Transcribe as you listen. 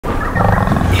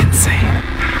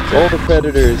All the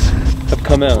predators have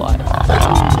come out.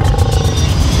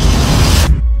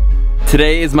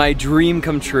 Today is my dream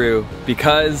come true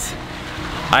because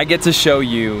I get to show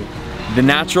you the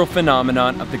natural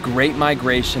phenomenon of the great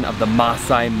migration of the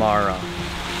Masai Mara.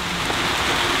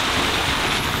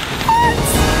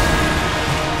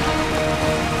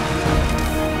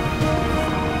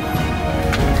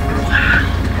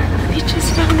 We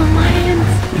just found the lions.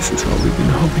 This is what we've been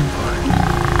hoping for.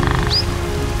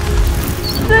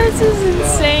 This is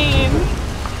insane.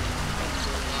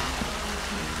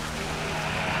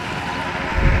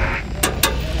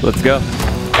 Let's go.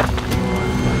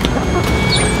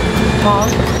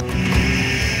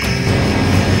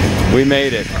 We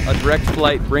made it. A direct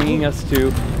flight bringing us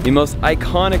to the most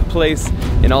iconic place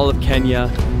in all of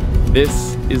Kenya.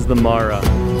 This is the Mara.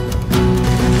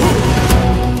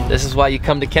 This is why you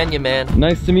come to Kenya, man.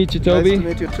 Nice to meet you, Toby. Nice to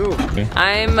meet you too. Okay.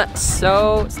 I'm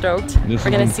so stoked. We're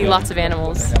gonna see lots of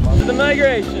animals. To the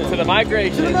migration! To the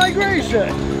migration! To the migration!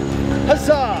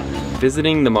 Huzzah!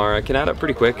 Visiting the Mara can add up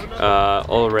pretty quick.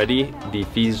 Already, the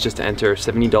fees just to enter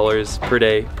 $70 per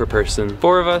day per person.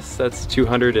 4 of us, that's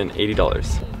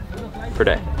 $280 per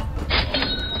day.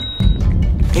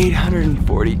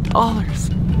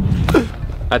 $840.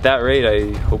 At that rate,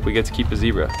 I hope we get to keep a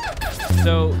zebra.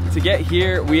 So to get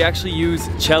here, we actually use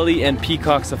Cheli and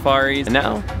Peacock safaris. And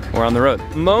now, we're on the road.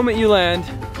 The moment you land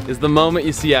is the moment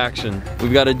you see action.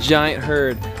 We've got a giant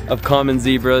herd of common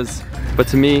zebras, but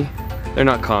to me, they're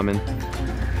not common.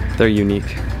 They're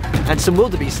unique. And some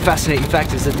wildebeest fascinating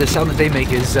fact is that the sound that they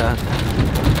make is,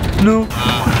 no.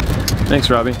 Thanks,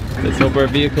 Robbie. Let's hope our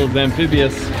vehicle's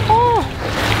amphibious. Oh.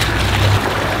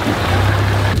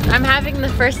 I'm having the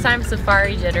first time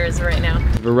safari jitters right now.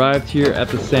 We've arrived here at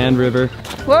the SandRiver.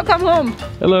 Welcome home.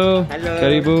 Hello. Hello.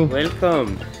 Karibu.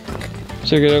 Welcome.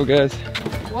 Check it out, guys.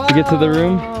 Whoa. To get to the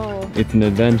room, it's an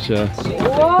adventure.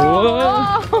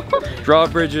 Whoa. Whoa.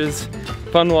 Drawbridges,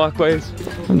 fun walkways.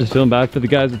 I'm just feeling bad for the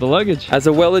guys with the luggage. As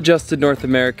a well-adjusted North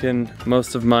American,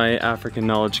 most of my African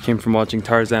knowledge came from watching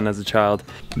Tarzan as a child.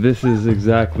 This is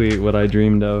exactly what I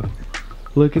dreamed of.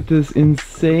 Look at this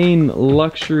insane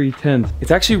luxury tent.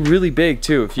 It's actually really big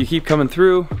too. If you keep coming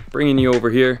through, bringing you over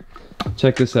here,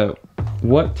 check this out.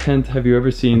 What tent have you ever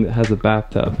seen that has a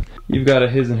bathtub? You've got a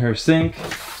his and her sink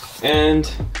and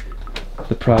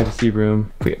the privacy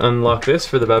room. We unlock this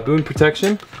for the baboon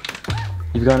protection.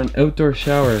 You've got an outdoor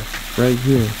shower right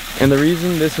here. And the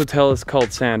reason this hotel is called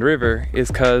SandRiver is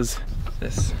because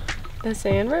this. The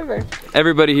SandRiver.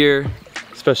 Everybody here,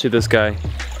 especially this guy,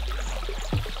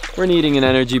 we're needing an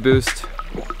energy boost.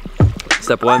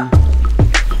 Step 1.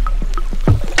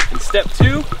 And step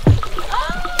 2.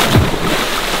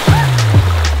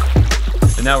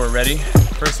 And now we're ready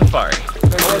for a safari.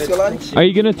 What's your lunch? Are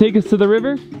you gonna take us to the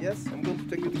river? Yes, I'm going to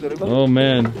take you to the river. Oh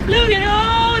man. Look at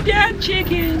all that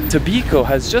chicken. Tabiko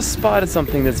has just spotted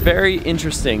something that's very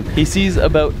interesting. He sees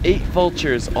about 8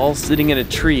 vultures all sitting in a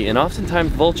tree, and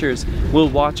oftentimes vultures will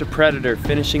watch a predator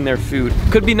finishing their food.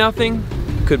 Could be nothing,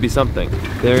 could be something.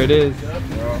 There it is.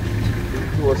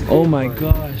 Oh my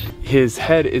gosh. His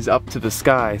head is up to the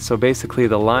sky, so basically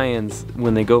the lions,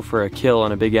 when they go for a kill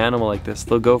on a big animal like this,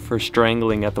 they'll go for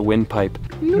strangling at the windpipe.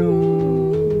 No.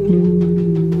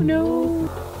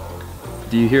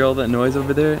 Do you hear all that noise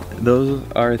over there? Those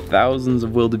are thousands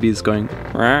of wildebeest going.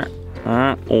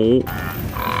 Oh.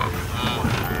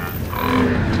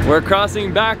 We're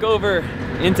crossing back over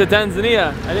into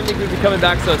Tanzania. I didn't think we'd be coming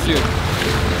back so soon. So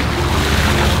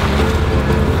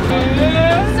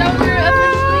we're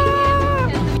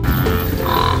officially in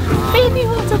baby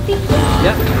wildebeest.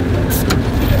 Yeah.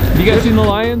 Have you guys seen the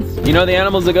lions? You know the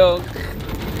animals that go.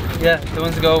 Yeah, the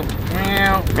ones that go,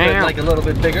 meow, but like a little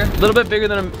bit bigger. A little bit bigger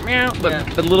than a meow,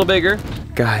 but a little bigger.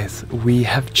 Guys, we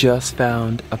have just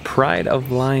found a pride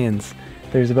of lions.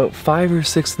 There's about 5 or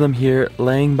 6 of them here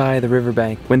laying by the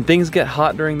riverbank. When things get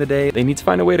hot during the day, they need to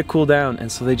find a way to cool down,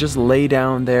 and so they just lay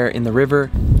down there in the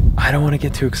river. I don't want to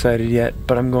get too excited yet,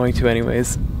 but I'm going to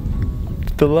anyways.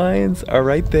 The lions are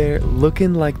right there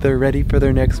looking like they're ready for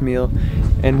their next meal.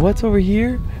 And what's over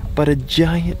here but a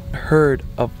giant herd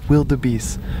of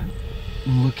wildebeest.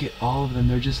 Look at all of them,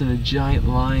 they're just in a giant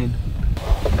line.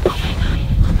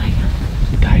 Oh my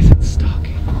god. Guys, it's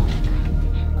stalking.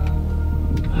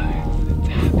 It's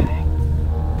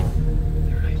happening.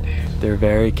 They're right there. They're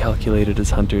very calculated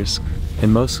as hunters,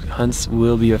 and most hunts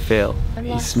will be a fail.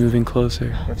 He's moving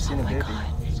closer. I've seen a baby.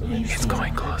 It's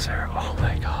going closer. Oh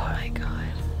my god. Oh my god.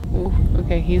 Ooh,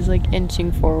 okay, he's like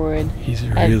inching forward. He's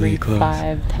really every close.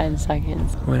 5-10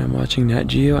 seconds. When I'm watching Nat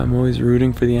Geo, I'm always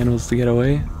rooting for the animals to get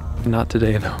away. Not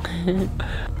today though.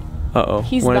 Uh-oh,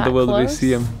 He's one of the that wildebeest close?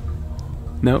 see him.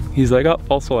 No, he's like, oh,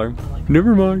 false alarm.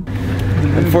 Never mind.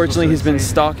 Unfortunately, he's been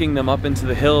stalking them up into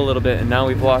the hill a little bit, and now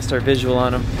we've lost our visual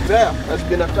on him. There has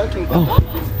been attacking them.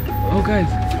 Oh guys,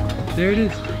 there it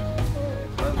is.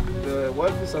 The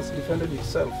wilderness has defended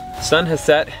itself. Sun has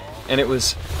set, and it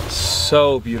was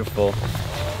so beautiful.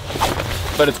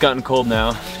 But it's gotten cold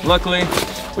now. Luckily,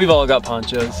 we've all got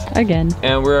ponchos. Again.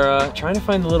 And we're trying to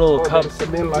find the little cub. There's a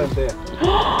main line there.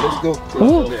 Let's go.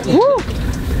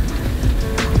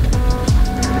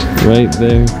 Right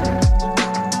there.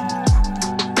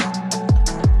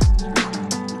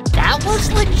 That was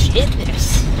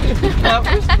legitness.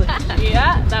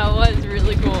 Yeah, that was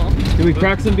really cool. Can we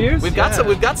crack some beers? We've got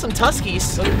some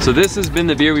Tuskies. So this has been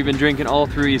the beer we've been drinking all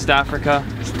through East Africa.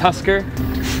 It's Tusker.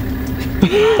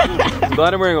 I'm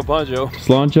glad I'm wearing a poncho.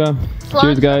 Slancha.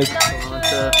 Cheers, guys.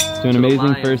 To an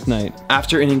amazing first night.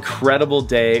 After an incredible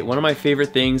day, one of my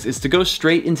favorite things is to go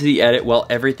straight into the edit while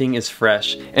everything is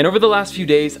fresh. And over the last few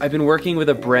days, I've been working with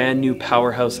a brand new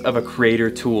powerhouse of a creator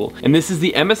tool. And this is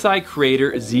the MSI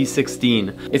Creator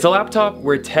Z16. It's a laptop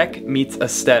where tech meets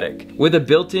aesthetic. With a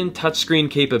built-in touchscreen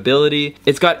capability,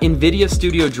 it's got NVIDIA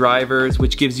Studio drivers,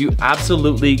 which gives you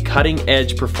absolutely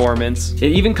cutting-edge performance.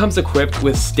 It even comes equipped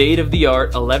with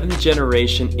state-of-the-art 11th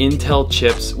generation Intel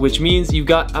chips, which means you've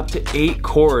got up to 8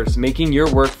 cores, making your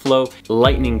workflow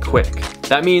lightning quick.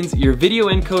 That means your video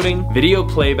encoding, video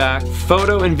playback,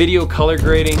 photo and video color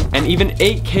grading, and even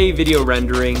 8K video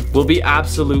rendering will be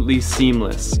absolutely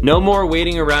seamless. No more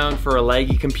waiting around for a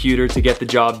laggy computer to get the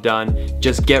job done.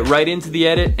 Just get right into the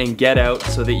edit and get out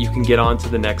so that you can get on to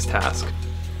the next task.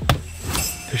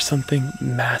 There's something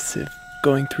massive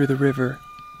going through the river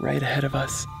right ahead of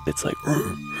us. It's like...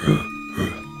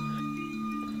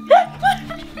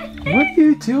 What are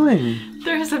you doing?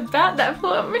 There's a bat that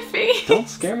flew up my face. Don't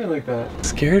scare me like that. It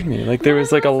scared me, like there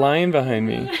was like a lion behind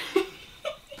me.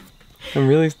 I'm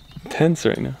really tense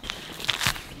right now.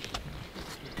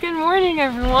 Good morning,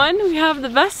 everyone. We have the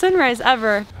best sunrise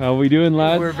ever. How are we doing,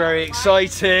 lads? We're very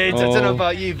excited. I don't know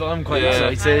about you, but I'm quite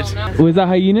excited. Was that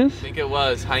hyenas? I think it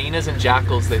was. Hyenas and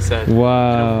jackals, they said.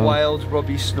 Wow. Wild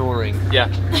Robbie snoring.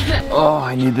 Yeah. Oh,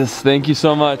 I need this. Thank you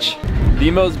so much. The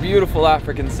most beautiful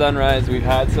African sunrise we've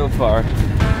had so far.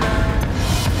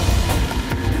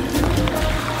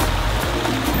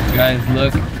 Guys,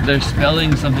 look, they're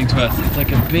spelling something to us. It's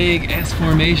like a big S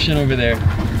formation over there.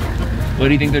 What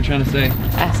do you think they're trying to say?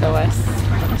 SOS.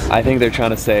 I think they're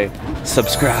trying to say,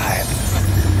 subscribe.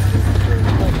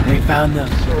 They found them.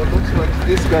 So it looks like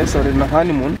these guys are in the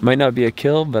honeymoon. Might not be a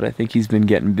kill, but I think he's been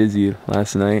getting busy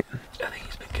last night. I think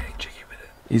he's been getting jiggy with it.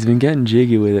 He's been getting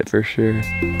jiggy with it for sure.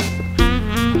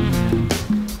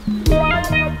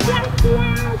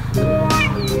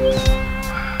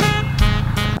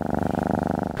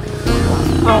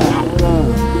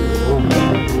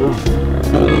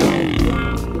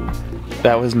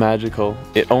 That was magical.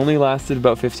 It only lasted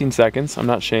about 15 seconds, I'm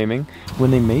not shaming. When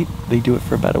they mate, they do it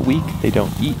for about a week, they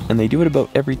don't eat, and they do it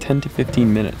about every 10 to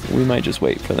 15 minutes. We might just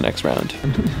wait for the next round.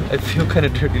 I feel kind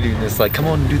of dirty doing this, like, come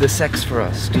on, do the sex for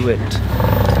us, do it.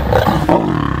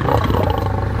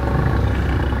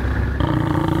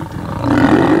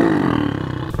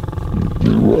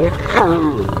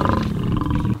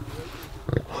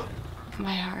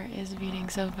 My heart is beating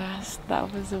so fast.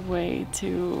 That was a way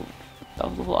too a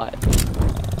lot.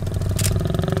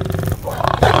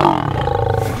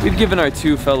 We've given our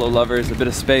two fellow lovers a bit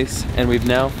of space, and we've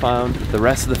now found the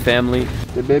rest of the family.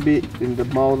 The baby in the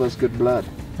mouth has good blood.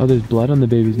 Oh, there's blood on the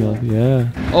baby's mouth,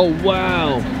 yeah. Oh,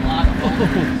 wow.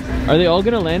 Are they all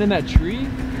gonna land in that tree?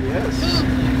 Yes.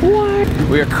 What?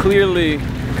 We are clearly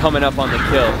coming up on the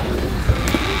kill.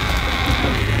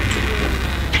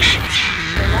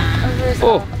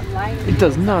 Oh, it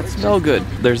does not smell good.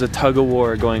 There's a tug of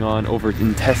war going on over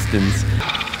intestines.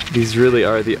 These really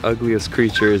are the ugliest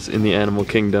creatures in the animal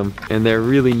kingdom, and they're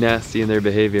really nasty in their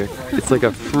behavior. It's like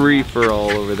a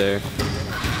free-for-all over there.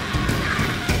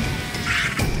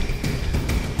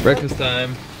 Breakfast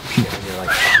time.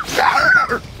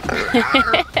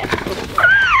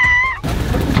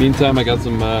 Meantime, I got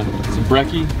some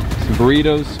brekkie, some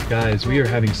burritos. Guys, we are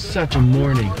having such a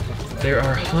morning. There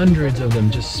are hundreds of them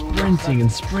just sprinting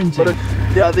and sprinting. But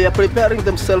they are preparing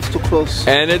themselves to cross.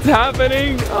 And it's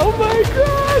happening! Oh my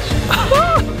gosh!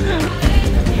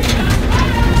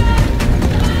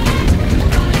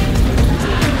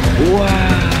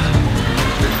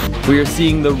 Wow! We are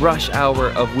seeing the rush hour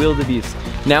of wildebeest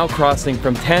now crossing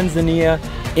from Tanzania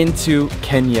into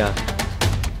Kenya.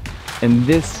 And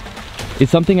this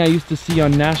is something I used to see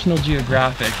on National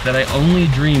Geographic that I only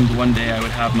dreamed one day I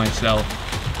would have myself.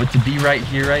 But to be right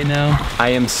here right now, I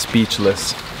am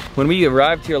speechless. When we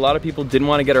arrived here, a lot of people didn't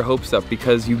want to get our hopes up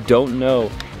because you don't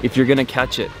know if you're gonna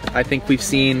catch it. I think we've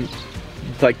seen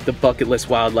like the bucket list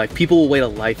wildlife. People will wait a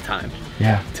lifetime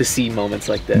to see moments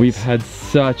like this. We've had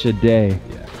such a day.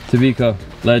 Tabiko,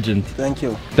 legend. Thank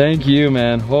you. Thank you,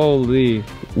 man. Holy.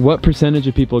 What percentage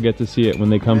of people get to see it when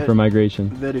they come for migration?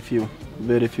 Very few.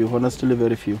 Very few. Honestly,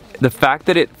 very few. The fact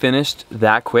that it finished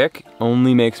that quick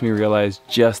only makes me realize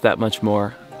just that much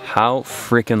more how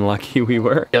freaking lucky we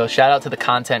were. Yo, shout out to the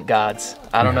content gods.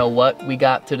 I don't know what we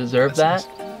got to deserve that,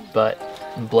 but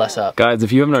bless up. Guys,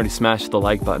 if you haven't already smashed the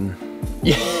like button,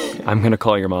 I'm gonna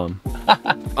call your mom.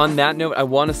 On that note, I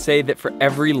want to say that for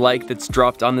every like that's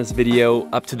dropped on this video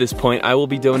up to this point, I will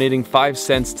be donating 5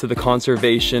 cents to the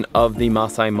conservation of the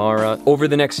Masai Mara. Over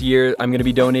the next year, I'm going to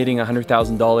be donating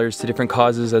 $100,000 to different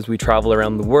causes as we travel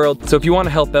around the world. So if you want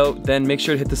to help out, then make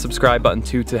sure to hit the subscribe button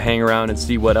too to hang around and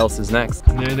see what else is next.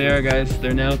 There they are, guys.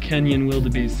 They're now Kenyan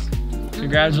wildebeest.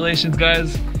 Congratulations,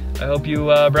 guys. I hope you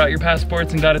brought your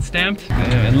passports and got it stamped.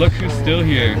 And look who's still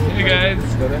here. Hey,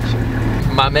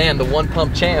 guys. My man, the one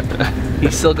pump champ.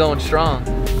 He's still going strong.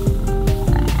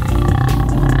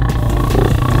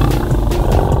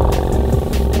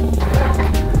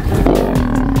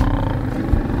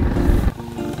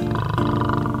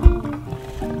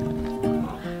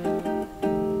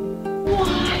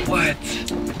 What?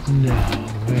 No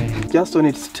way. Just on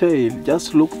its tail.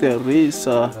 Just look there is.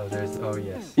 Oh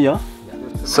yes. Yeah.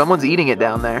 Someone's eating it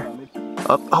down there.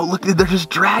 Oh, look, they're just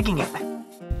dragging it.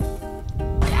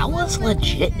 That was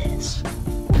legitness.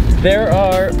 There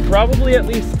are probably at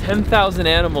least 10,000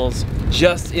 animals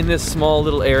just in this small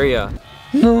little area.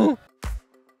 No.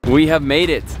 We have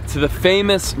made it to the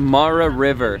famous Mara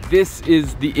River. This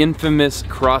is the infamous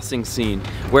crossing scene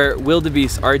where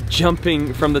wildebeest are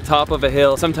jumping from the top of a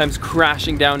hill, sometimes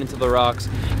crashing down into the rocks,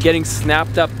 getting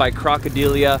snapped up by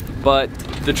crocodilia. But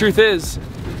the truth is,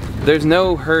 there's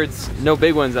no herds, no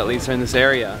big ones at least, are in this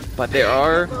area, but there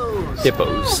are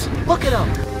hippos. Look at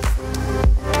them.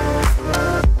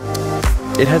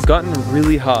 It has gotten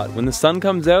really hot. When the sun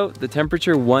comes out, the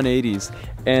temperature 180s,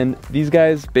 and these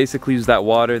guys basically use that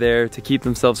water there to keep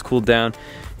themselves cooled down.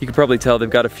 You can probably tell they've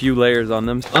got a few layers on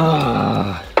them.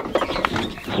 Ah,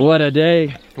 what a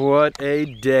day. What a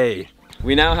day.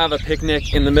 We now have a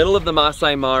picnic in the middle of the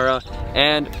Masai Mara,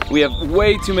 and we have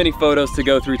way too many photos to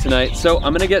go through tonight. So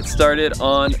I'm gonna get started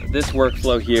on this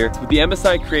workflow here. With the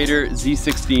MSI Creator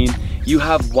Z16, you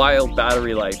have wild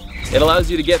battery life. It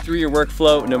allows you to get through your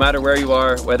workflow no matter where you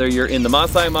are, whether you're in the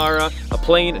Masai Mara, a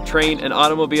plane, a train, an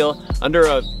automobile, under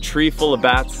a tree full of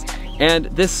bats. And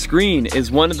this screen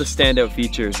is one of the standout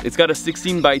features. It's got a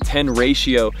 16:10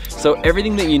 ratio, so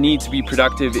everything that you need to be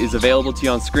productive is available to you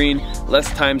on screen, less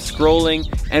time scrolling,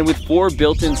 and with 4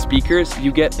 built-in speakers,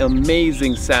 you get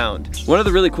amazing sound. One of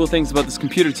the really cool things about this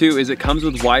computer too is it comes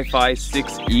with Wi-Fi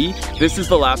 6E. This is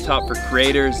the laptop for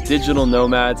creators, digital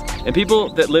nomads, and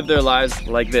people that live their lives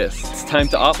like this. It's time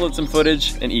to upload some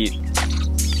footage and eat.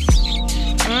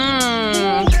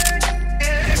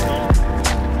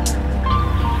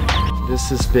 This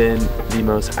has been the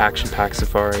most action-packed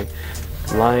safari.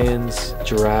 Lions,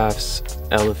 giraffes,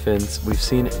 elephants. We've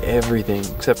seen everything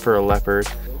except for a leopard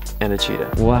and a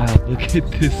cheetah. Wow, look at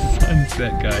this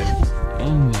sunset, guys. Oh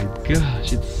my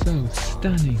gosh, it's so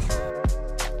stunning.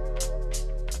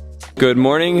 Good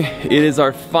morning. It is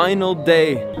our final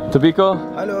day. Tabiko?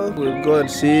 Hello. We'll go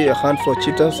and see a hunt for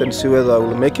cheetahs and see whether I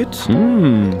will make it.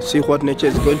 See what nature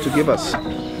is going to give us.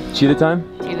 Cheetah time?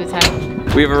 Cheetah time.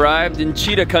 We've arrived in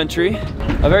cheetah country,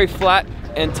 a very flat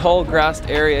and tall grassed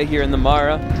area here in the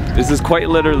Mara. This is quite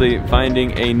literally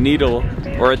finding a needle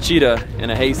or a cheetah in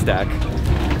a haystack.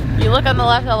 You look on the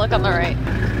left, I'll look on the right.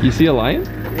 You see a lion?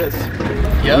 Yes.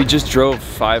 Yep. We just drove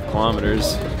 5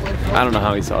 kilometers. I don't know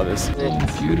how he saw this.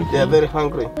 Beautiful. They are very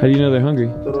hungry. How do you know they're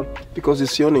hungry? Because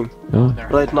it's yawning. Oh.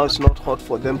 Right now it's not hot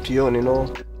for them to yawn, you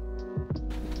know.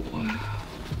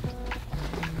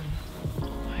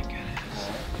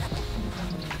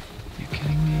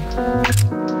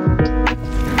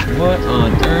 What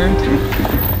on earth?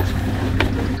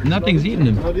 Nothing's eating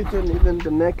him. Not even the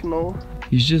neck, no.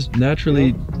 He's just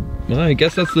naturally, well, I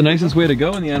guess that's the nicest way to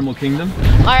go in the animal kingdom.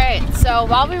 Alright, so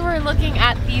while we were looking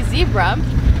at the zebra,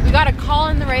 we got a call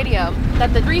on the radio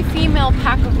that the 3 female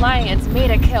pack of lions made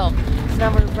a kill. So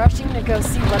now we're rushing to go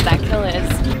see what that kill is.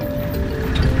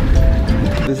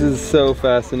 This is so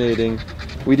fascinating.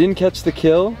 We didn't catch the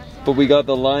kill, but we got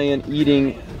the lion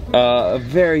eating a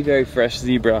very, very fresh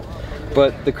zebra.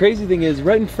 But the crazy thing is,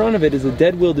 right in front of it is a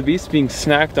dead wildebeest being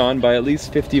snacked on by at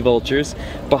least 50 vultures.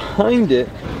 Behind it,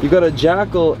 you got a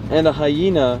jackal and a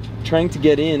hyena trying to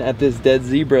get in at this dead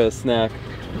zebra snack.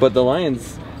 But the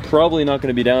lion's probably not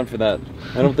gonna be down for that.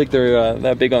 I don't think they're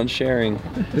that big on sharing.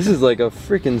 This is like a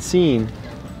freaking scene.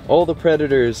 All the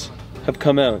predators have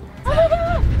come out. Oh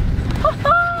my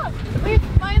god! We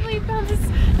finally found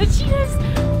the cheetahs!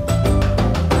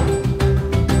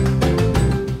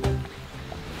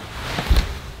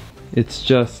 It's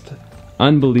just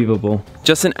unbelievable.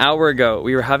 Just an hour ago,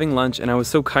 we were having lunch and I was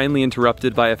so kindly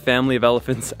interrupted by a family of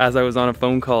elephants as I was on a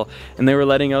phone call, and they were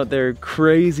letting out their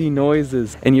crazy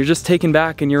noises. And you're just taken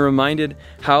back and you're reminded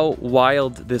how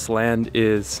wild this land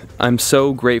is. I'm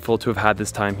so grateful to have had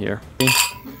this time here.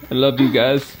 I love you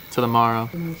guys. To the Mara.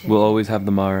 We'll always have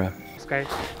the Mara.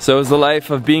 So is the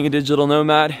life of being a digital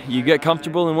nomad. You get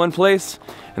comfortable in one place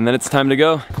and then it's time to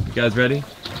go. You guys ready?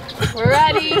 We're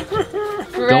ready.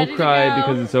 Don't cry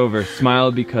because it's over.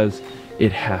 Smile because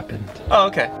it happened. Oh,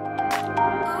 okay.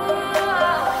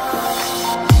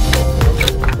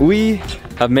 We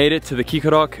have made it to the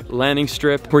Peacock landing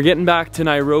strip. We're getting back to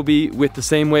Nairobi with the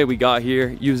same way we got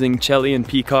here, using Cheli and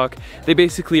Peacock. They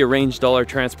basically arranged all our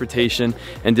transportation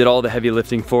and did all the heavy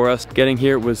lifting for us. Getting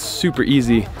here was super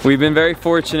easy. We've been very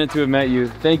fortunate to have met you.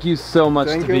 Thank you so much,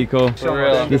 Tabiko. For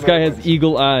real. This guy has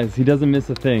eagle eyes. He doesn't miss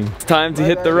a thing. It's time to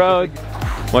hit the road.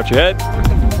 Watch your head.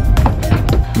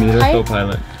 Meet our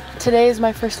co-pilot. Today is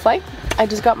my first flight. I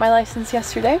just got my license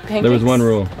yesterday. Pancakes. There was one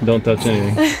rule. Don't touch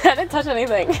anything. I didn't touch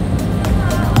anything.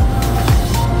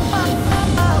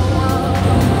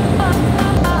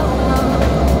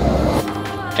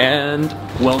 And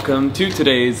welcome to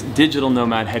today's Digital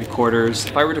Nomad headquarters.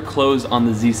 If I were to close on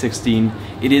the Z16,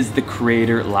 it is the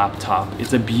Creator laptop.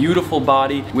 It's a beautiful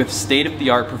body with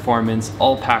state-of-the-art performance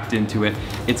all packed into it.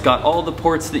 It's got all the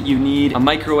ports that you need, a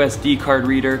micro SD card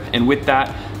reader, and with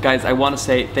that, guys, I want to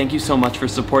say thank you so much for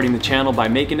supporting the channel by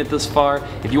making it this far.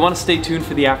 If you want to stay tuned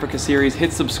for the Africa series,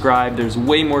 hit subscribe. There's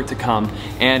way more to come.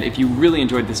 And if you really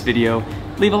enjoyed this video,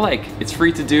 leave a like. It's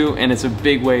free to do and it's a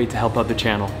big way to help out the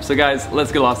channel. So guys,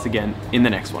 let's get lost again in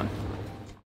the next one.